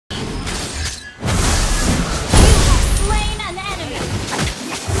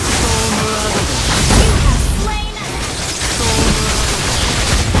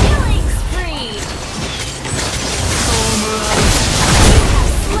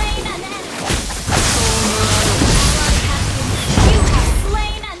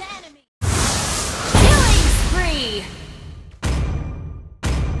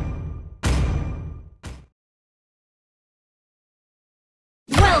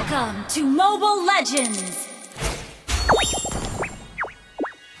Welcome to Mobile Legends!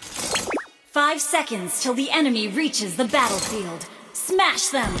 5 seconds till the enemy reaches the battlefield. Smash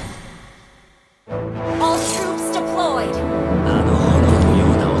them! All troops deployed! あの炎のよ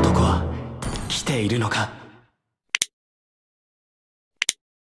うな男は来ているのか。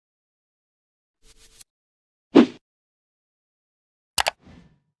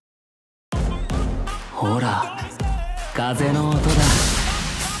ほら、風の音だ。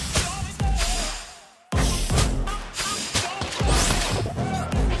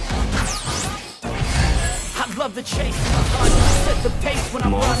Love the chase, set the pace when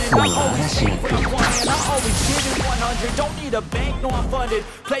I'm running. I always take what I want and I always give it 100. Don't need a bank, no I'm funded.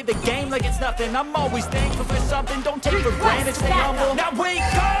 Play the game like it's nothing. I'm always thankful for something. Don't take for granted, stay humble. Now wake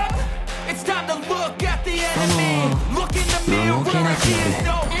up! It's time to look at the enemy. Look in the mirror, he is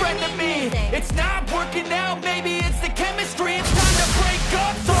no friend to me. It's not working out, maybe it's the chemistry. It's time to break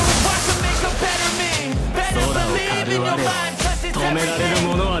up, so it's hard to make a better me. Better believe in your mind, cause it's everything.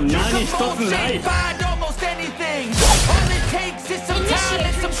 You can find almost anything. All it takes is some time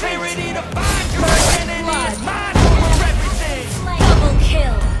and some clarity to find your identity. It's mine over everything. Double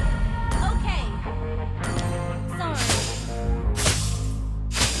kill! Okay. Sorry.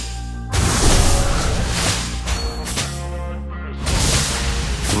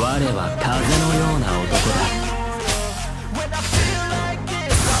 我は風のような男だ。 When I feel like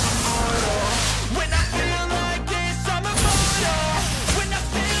this, I'm immortal. When I feel like this, I'm immortal. When I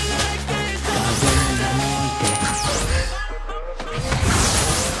feel like this, I'm 風の名において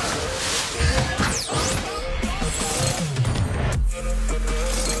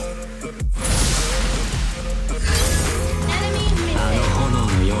Enemy あの missing. 炎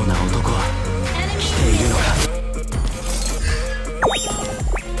のような男は Enemy 来ているのか。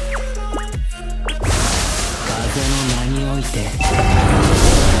 風の名において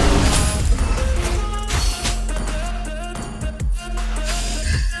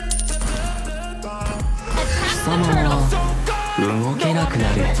貴様は動けなく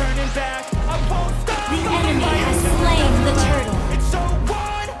なる。 turning back. I won't stop. The enemy has slain the turtle. It's so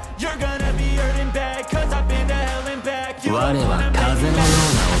what? You're gonna be hurting bad, cause I've been to hell and back. You 我は風のよ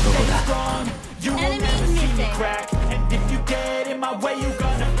うな男だ。 strong. You will Enemy never see me missing. crack. And if you get in my way, you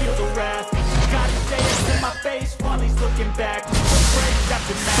gonna feel the wrath. You gotta say it in my face while he's looking back. Break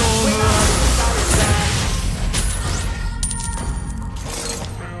after match. When I'm sorry back.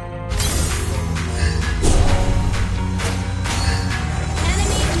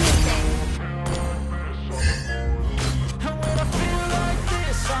 Enemy missing. And when I feel like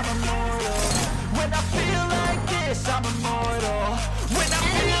this, I'm immortal. When I feel like this, I'm immortal. When I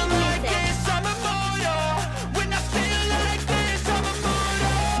feel like this, I'm immortal. When I feel like this, I'm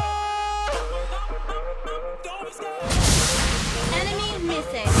immortal. Enemy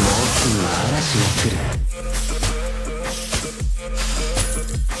missing. もうすぐ嵐が来る。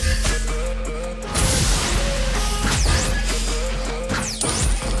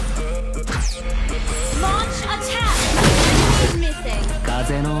 Launch attack. Enemy missing.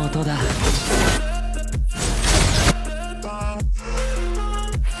 風の音だ。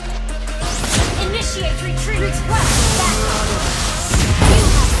 Initiate retreat. Request backup. You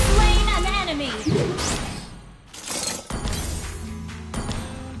have slain an enemy.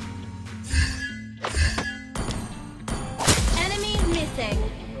 Enemy missing.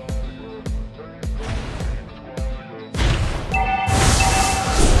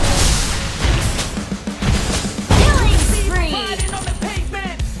 Killing spree. Riding on the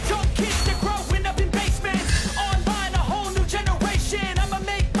pavement. Young kids, they're growing up in basements. Online, a whole new generation. I'ma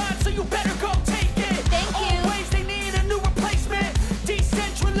make mine, so you better go take it. Thank you. Always they need a new replacement.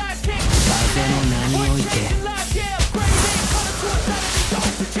 Decentralized can't 風の名において change lives, yeah, upgrading. Color to a side of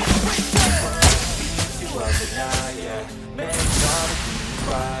the generation.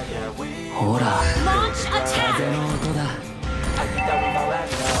 ほら Launch attack. 風の音だ。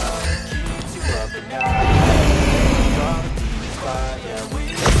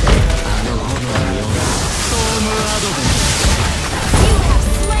 あの炎のようなストームアドベント。 You have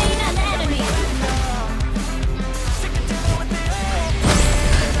slain an enemy.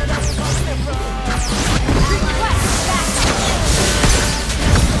 Request backup.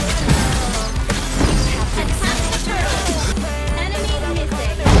 Attack the turtle. Enemy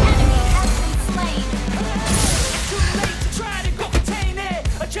missing. Enemy has been slain. Too late to try to go contain it.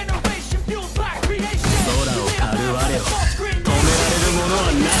 A generation fueled by creation. 空を狩る我を止められるものは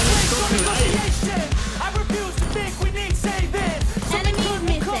何一つない。 I refuse to think we need saving. Enemy Come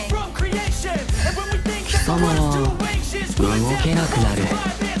missing. from creation. And when we think 貴 that the 様 world's は too anxious, 動けなくなる。 Enemy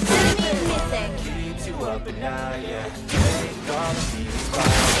missing. keeps you up at night, yeah. Ain't gonna be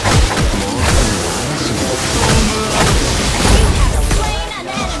inspired.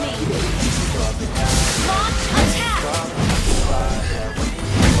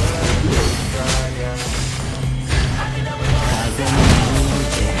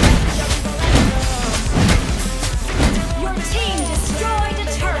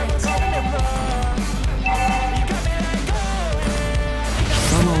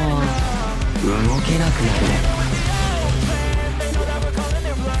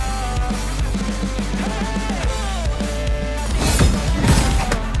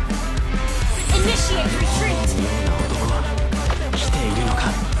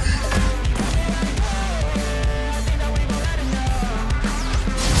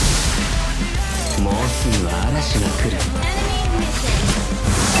 すぐ嵐が来る。 Enemy missing.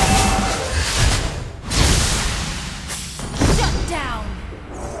 Shut down.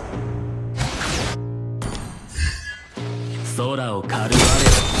 空を狩る我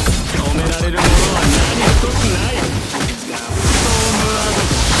止められるものは何一つない。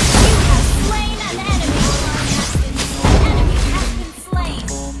 Slain an enemy. Enemy has been slain.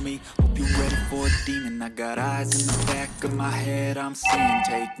 For me, hope you're ready for a demon. I got eyes in the back of my head, I'm seeing.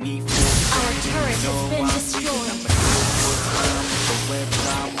 Take me for Our turret has been destroyed. the web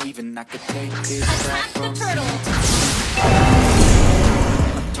I'm weaving. I could take this Attack the turtle.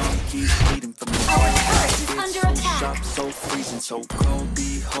 tongue keeps bleeding from the Our turret is under attack. sharp, so freezing, so cold.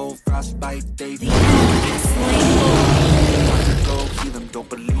 Behold, frostbite, they The enemy has slain. go heal them. Don't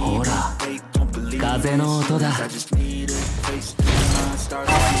believe Hold it, up. they don't believe it. 風の音だ。 I just need a taste of mine, start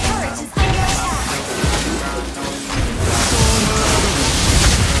Our turret is under attack.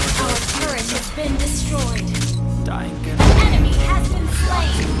 Our turret has been destroyed. dying, get Enemy has been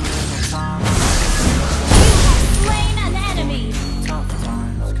slain. time, You have slain an enemy. tough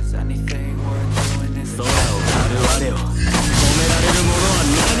times, 'cause anything worth doing is 空を狩る我を止められるものは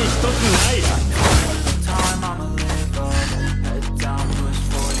何一つない。 time I'ma live up, head down, push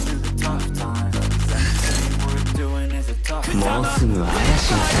forward through the tough times. 'Cause anything worth doing is a tough time. もうすぐ嵐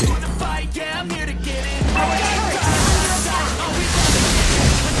が来る。 Fight, yeah, I'm here to get it. Our turret is under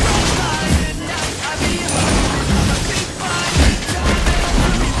attack.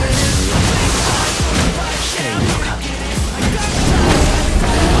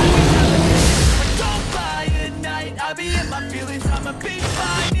 Don't buy at night, I'll be in my feelings, I'ma be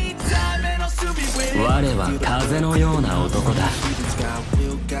fine. Need time and I'll soon be winning. 我は風のような男だ。 Got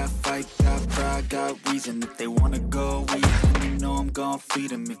will, got fight, got pride, got reason. If they wanna go, we you know I'm gon' feed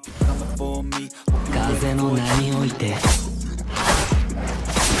them. If you're coming for me, hope you're ready 風の for it. 名において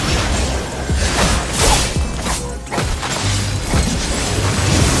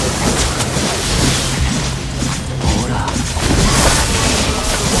ほら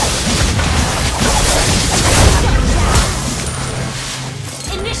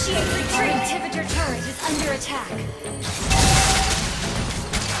Initiate retreat. Inhibitor turret is under attack.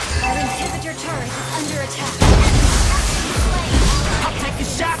 Our inhibitor turret is under attack. I'm taking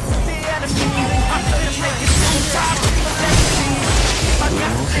shots at the enemy. I'm gonna make it to the top. I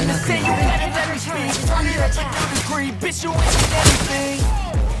got something to say, you better let me speak. Is under attack. Agree, bitch, you ain't anything.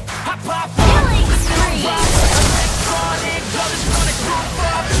 I pop up. Killing spree. Electronic, colors gonna group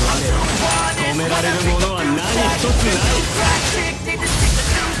up. I'm too 止められるものは何一つない。 tactic, need to stick the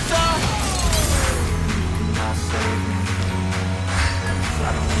news up. Not save me. I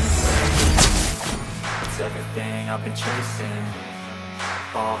don't wanna save me. It's everything I've been chasing.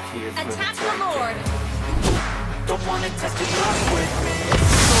 All here for Attack the the taking. Lord. Don't wanna test your luck with me.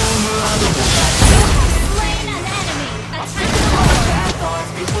 Slain an enemy. Attack the Lord. Bad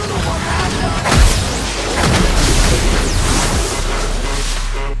thoughts, people who want have none.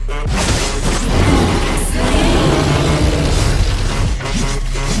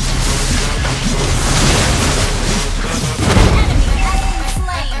 Enemy has been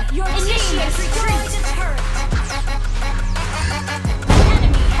slain. Your initiate retreat. Turret.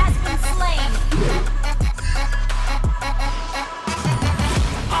 Enemy has been slain.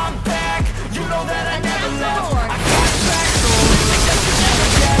 I'm back, you know that I never Attack the left. Lord. I got back, so think that you never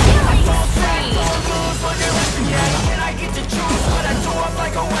get. I fall back, don't lose, but there isn't yet. And I get to choose what I do, I'm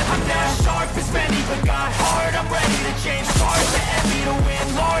like a weapon. I'm that sharp as many, but got hard. I'm ready to change stars to envy, to win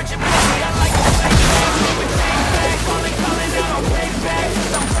large and many. I like to play back, but take back. Calling out, I'll pay back,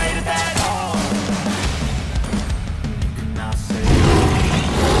 'cause I'm great at that. Oh. You cannot save me.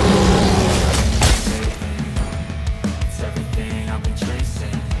 It's everything I've been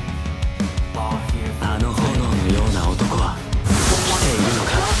chasing. All here for あの炎のような男は来ているの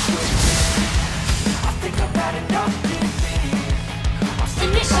か。 I think I've had enough giving.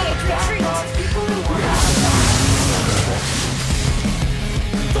 Initiate retreat. People who want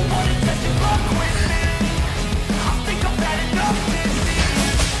don't wanna test your luck with me. I think I've had enough giving.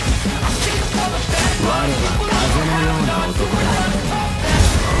 I'm sick of all the bad 我は風のような男だ。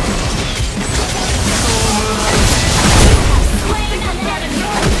 Slain an enemy.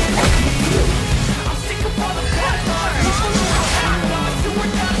 I'm sick of all the bad thoughts. People who want have thoughts, who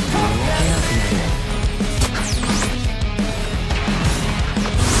are not 動けなくなる。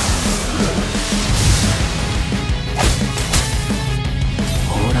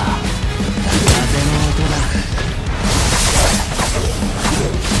ほら風の音だ。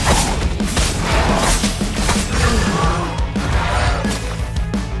 I'm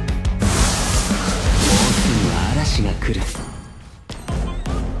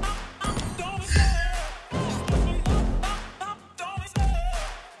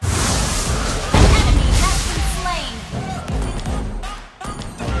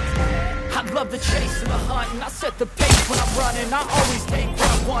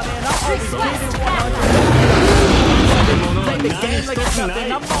want and I always give it 100. Play the game like it's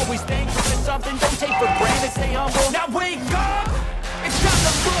nothing. I'm always thankful for something. Don't take for granted, stay humble. Now wake up! It's time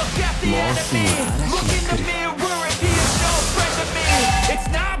to look at the enemy. Look in the mirror and he is no friend to me. It's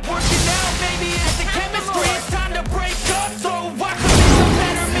not working out, maybe it's the chemistry. It's time to break up, so I can be a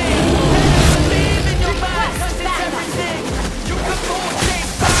better me. Better believe in your mind, cause it's everything. You can move,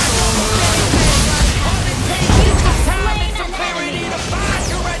 change, find almost anything. All it takes is some time and some clarity to find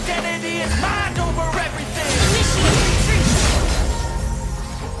your identity. It's mind over everything. Initiate retreat.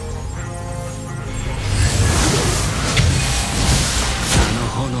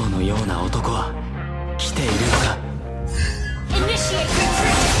 炎のような男は来ているのか。 Initiate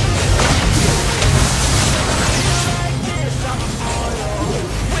retreat.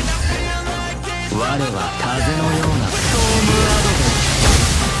 我は風のようなストームアドベ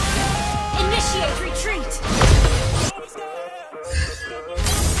ン。 Initiate retreat.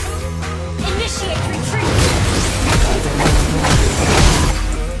 Initiate retreat.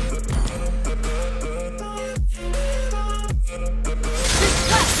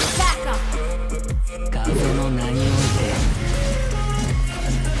 Request backup. 風の名において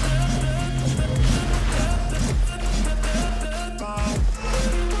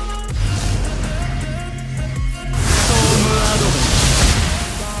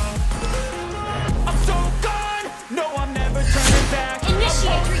I'm so gone. No, I'm never turning back.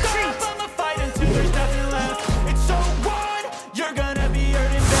 Initiate retreat. I'ma fight until there's nothing left. It's so on. You're gonna be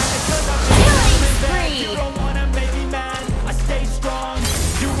hurting bad. Cause I'm Killing back. spree. You don't wanna make me mad. I stay strong.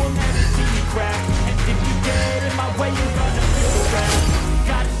 You will never see me crack. And if you get in my way, you're gonna feel the wrath.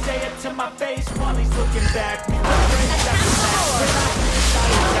 Gotta say it to my face while he's looking back. Me wondering if that's a match. When I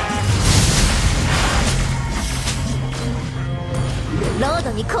inside attack. ロー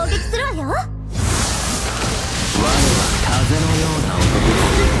ドに攻撃するわよ。我は風のような男。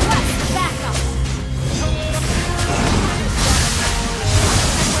 Request backup.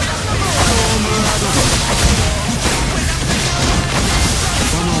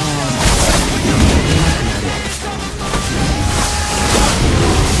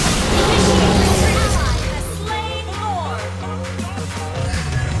 Slain Lord.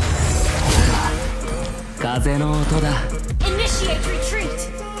 風の音だ。 Initiate retreat.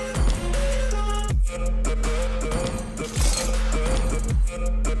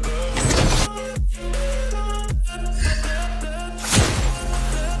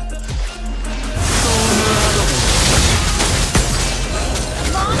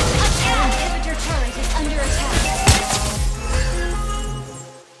 Launch attack. Inhibitor turret is under attack.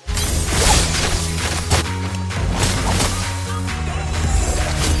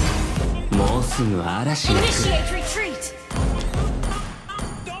 もうすぐ嵐が来る。 Initiate retreat.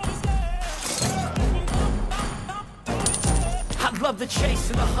 I love the chase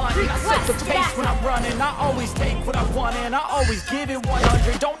and the hunt. I set the pace when I'm running. I always take what I want and I always give it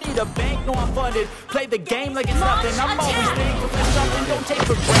 100. Don't need a bank, no I'm funded. Play the game like it's nothing. I'm always thankful for something. Don't take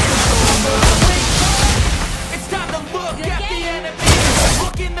for granted. So I'm gonna wake up. It's time to look at the enemy.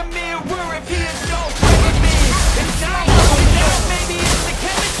 Look in the mirror if he is no friend of me. It's not working out. Maybe it's the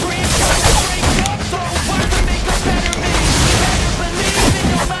chemistry. It's time to break up. So I can make a better me. Better believe in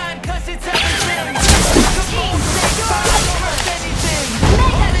your mind, cause it's everything. Come on, say fine almost anything.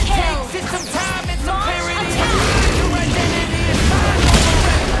 All it takes is some time and some clarity. Your identity is mine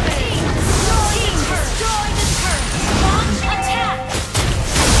over everything. Team destroy the turret. Launch attack.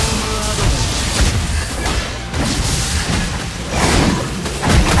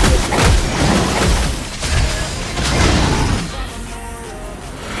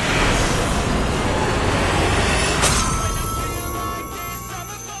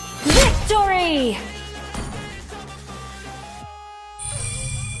 Victory!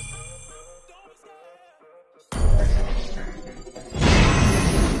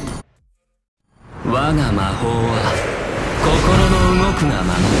 我が魔法は心の動くが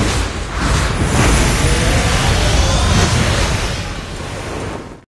ままに。